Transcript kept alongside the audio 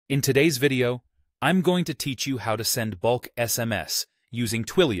In today's video, I'm going to teach you how to send bulk SMS using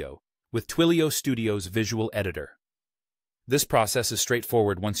Twilio with Twilio Studio's visual editor. This process is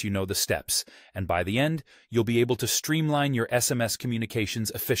straightforward once you know the steps, and by the end, you'll be able to streamline your SMS communications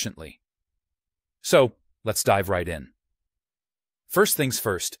efficiently. So, let's dive right in. First things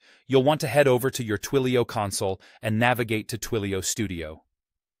first, you'll want to head over to your Twilio console and navigate to Twilio Studio.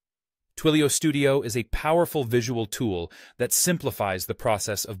 Twilio Studio is a powerful visual tool that simplifies the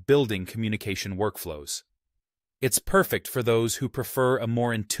process of building communication workflows. It's perfect for those who prefer a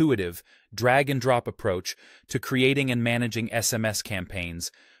more intuitive, drag-and-drop approach to creating and managing SMS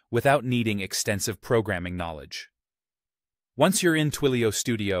campaigns without needing extensive programming knowledge. Once you're in Twilio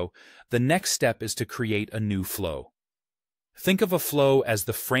Studio, the next step is to create a new flow. Think of a flow as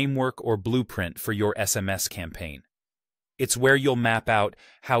the framework or blueprint for your SMS campaign. It's where you'll map out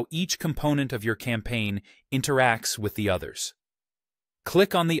how each component of your campaign interacts with the others.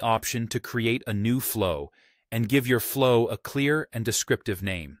 Click on the option to create a new flow and give your flow a clear and descriptive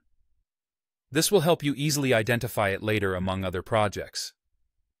name. This will help you easily identify it later among other projects.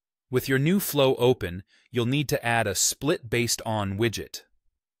 With your new flow open, you'll need to add a split based on widget.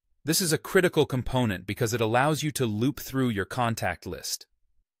 This is a critical component because it allows you to loop through your contact list.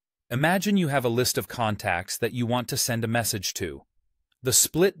 Imagine you have a list of contacts that you want to send a message to. The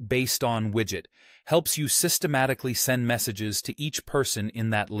split based on widget helps you systematically send messages to each person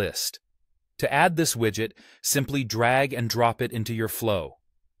in that list. To add this widget, simply drag and drop it into your flow.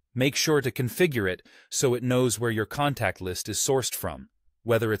 Make sure to configure it so it knows where your contact list is sourced from,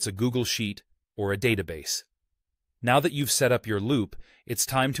 whether it's a Google Sheet or a database. Now that you've set up your loop, it's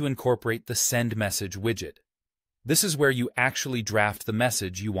time to incorporate the Send Message widget. This is where you actually draft the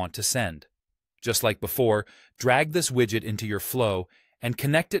message you want to send. Just like before, drag this widget into your flow and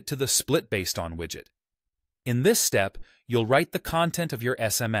connect it to the split based on widget. In this step, you'll write the content of your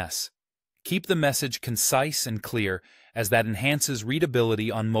SMS. Keep the message concise and clear, as that enhances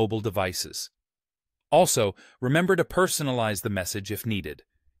readability on mobile devices. Also, remember to personalize the message if needed,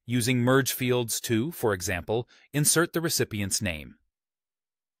 using merge fields to, for example, insert the recipient's name.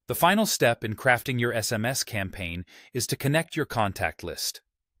 The final step in crafting your SMS campaign is to connect your contact list.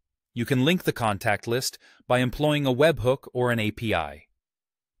 You can link the contact list by employing a webhook or an API.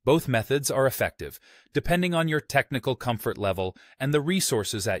 Both methods are effective, depending on your technical comfort level and the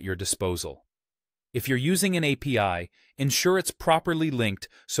resources at your disposal. If you're using an API, ensure it's properly linked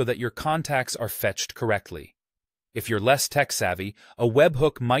so that your contacts are fetched correctly. If you're less tech-savvy, a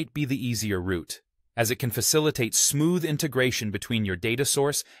webhook might be the easier route, as it can facilitate smooth integration between your data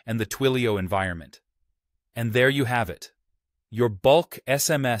source and the Twilio environment. And there you have it. Your bulk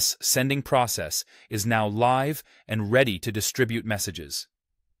SMS sending process is now live and ready to distribute messages.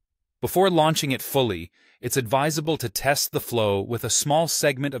 Before launching it fully, it's advisable to test the flow with a small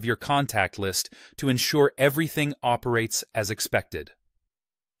segment of your contact list to ensure everything operates as expected.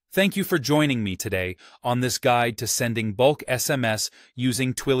 Thank you for joining me today on this guide to sending bulk SMS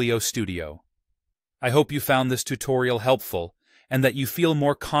using Twilio Studio. I hope you found this tutorial helpful and that you feel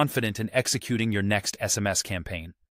more confident in executing your next SMS campaign.